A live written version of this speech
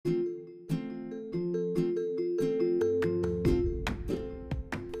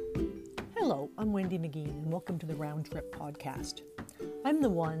Magee, and welcome to the Round Trip podcast. I'm the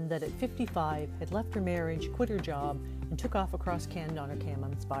one that at 55 had left her marriage, quit her job, and took off across Canada on her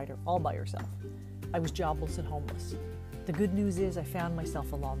Cayman Spider all by herself. I was jobless and homeless. The good news is I found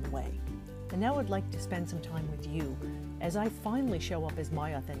myself along the way. And now I'd like to spend some time with you as I finally show up as my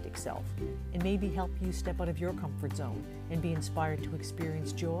authentic self and maybe help you step out of your comfort zone and be inspired to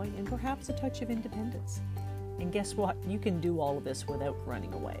experience joy and perhaps a touch of independence. And guess what? You can do all of this without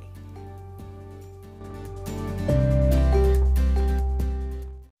running away.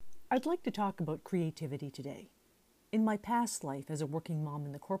 I'd like to talk about creativity today. In my past life as a working mom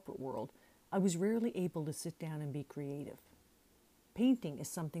in the corporate world, I was rarely able to sit down and be creative. Painting is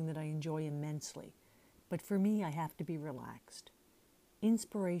something that I enjoy immensely, but for me, I have to be relaxed.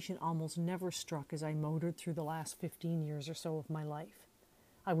 Inspiration almost never struck as I motored through the last 15 years or so of my life.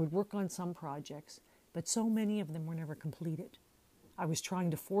 I would work on some projects, but so many of them were never completed. I was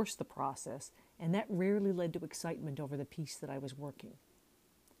trying to force the process, and that rarely led to excitement over the piece that I was working.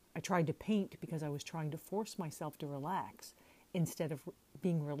 I tried to paint because I was trying to force myself to relax instead of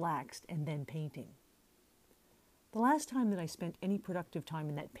being relaxed and then painting. The last time that I spent any productive time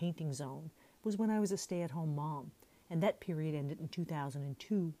in that painting zone was when I was a stay-at-home mom, and that period ended in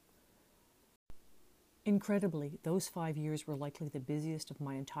 2002. Incredibly, those 5 years were likely the busiest of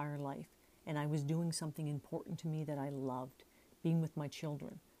my entire life, and I was doing something important to me that I loved, being with my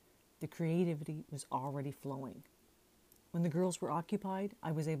children. The creativity was already flowing. When the girls were occupied,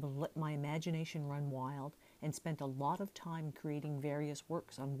 I was able to let my imagination run wild and spent a lot of time creating various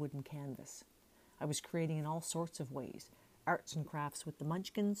works on wooden canvas. I was creating in all sorts of ways, arts and crafts with the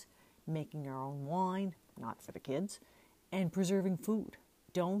Munchkins, making our own wine, not for the kids, and preserving food.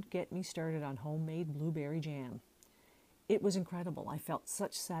 Don't get me started on homemade blueberry jam. It was incredible. I felt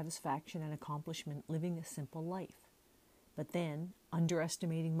such satisfaction and accomplishment living a simple life. But then,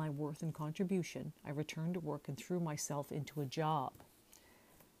 underestimating my worth and contribution, I returned to work and threw myself into a job.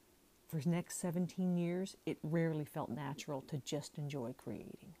 For the next 17 years, it rarely felt natural to just enjoy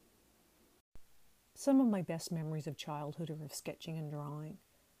creating. Some of my best memories of childhood are of sketching and drawing.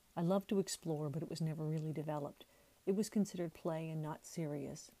 I loved to explore, but it was never really developed. It was considered play and not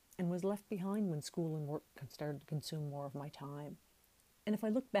serious, and was left behind when school and work started to consume more of my time. And if I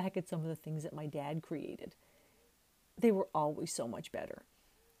look back at some of the things that my dad created, they were always so much better.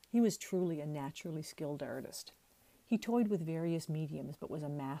 He was truly a naturally skilled artist. He toyed with various mediums, but was a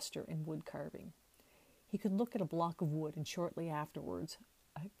master in wood carving. He could look at a block of wood, and shortly afterwards,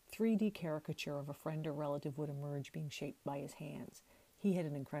 a 3D caricature of a friend or relative would emerge, being shaped by his hands. He had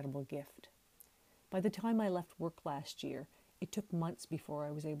an incredible gift. By the time I left work last year, it took months before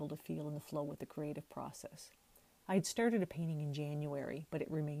I was able to feel in the flow with the creative process. I had started a painting in January, but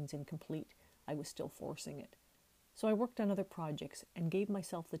it remains incomplete. I was still forcing it. So I worked on other projects and gave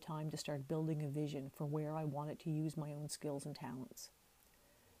myself the time to start building a vision for where I wanted to use my own skills and talents.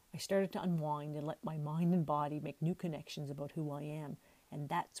 I started to unwind and let my mind and body make new connections about who I am, and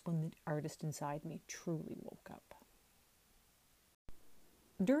that's when the artist inside me truly woke up.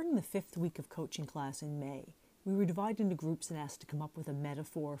 During the 5th week of coaching class in May, we were divided into groups and asked to come up with a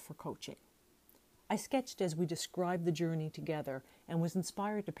metaphor for coaching. I sketched as we described the journey together and was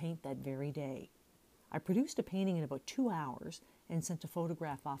inspired to paint that very day. I produced a painting in about 2 hours and sent a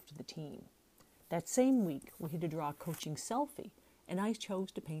photograph off to the team. That same week, we had to draw a coaching selfie, and I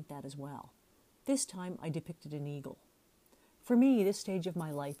chose to paint that as well. This time, I depicted an eagle. For me, this stage of my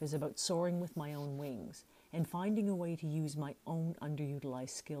life is about soaring with my own wings and finding a way to use my own underutilized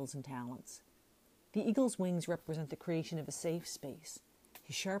skills and talents. The eagle's wings represent the creation of a safe space,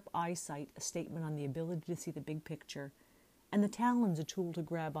 his sharp eyesight a statement on the ability to see the big picture, and the talons a tool to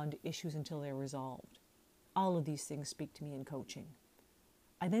grab onto issues until they're resolved. All of these things speak to me in coaching.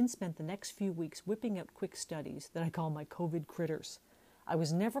 I then spent the next few weeks whipping out quick studies that I call my COVID critters. I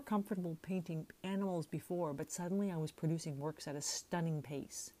was never comfortable painting animals before, but suddenly I was producing works at a stunning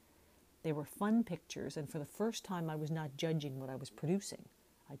pace. They were fun pictures, and for the first time I was not judging what I was producing.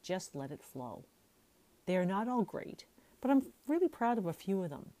 I just let it flow. They are not all great, but I'm really proud of a few of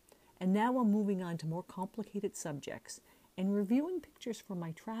them. And now I'm moving on to more complicated subjects and reviewing pictures from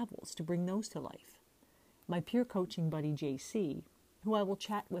my travels to bring those to life. My peer coaching buddy JC, who I will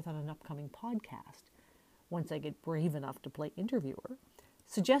chat with on an upcoming podcast, once I get brave enough to play interviewer,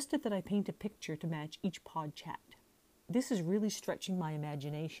 suggested that I paint a picture to match each pod chat. This is really stretching my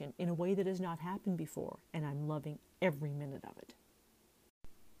imagination in a way that has not happened before, and I'm loving every minute of it.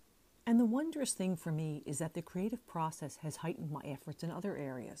 And the wondrous thing for me is that the creative process has heightened my efforts in other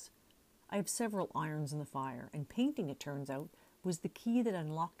areas. I have several irons in the fire, and painting, it turns out, was the key that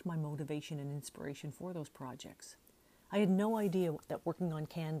unlocked my motivation and inspiration for those projects. I had no idea that working on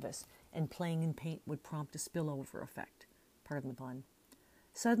canvas and playing in paint would prompt a spillover effect. Pardon the pun.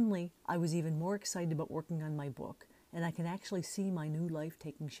 Suddenly, I was even more excited about working on my book, and I can actually see my new life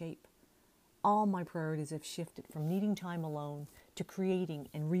taking shape. All my priorities have shifted from needing time alone to creating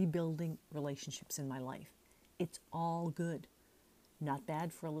and rebuilding relationships in my life. It's all good. Not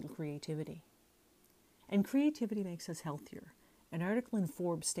bad for a little creativity. And creativity makes us healthier. An article in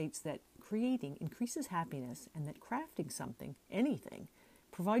Forbes states that creating increases happiness and that crafting something, anything,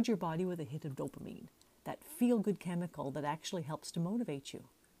 provides your body with a hit of dopamine, that feel-good chemical that actually helps to motivate you.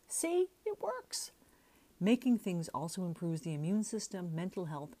 See, it works. Making things also improves the immune system, mental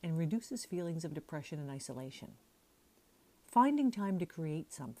health, and reduces feelings of depression and isolation. Finding time to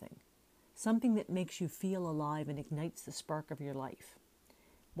create something that makes you feel alive and ignites the spark of your life.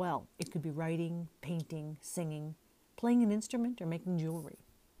 Well, it could be writing, painting, singing, playing an instrument, or making jewelry.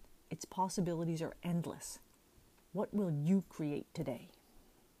 Its possibilities are endless. What will you create today?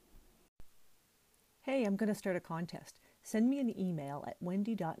 Hey, I'm going to start a contest. Send me an email at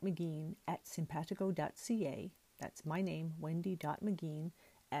wendy.mcgeen@simpatico.ca. That's my name, wendy.mcgeen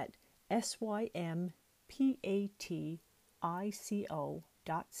at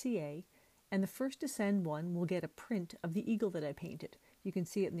sympatico.ca. And the first to send one will get a print of the eagle that I painted. You can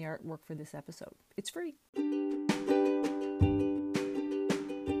see it in the artwork for this episode. It's free.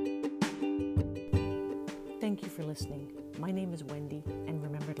 Thank you for listening. My name is Wendy, and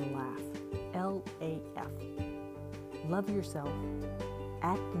remember to laugh. L-A-F. Love yourself,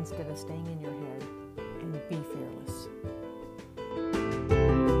 act instead of staying in your head, and be fearless.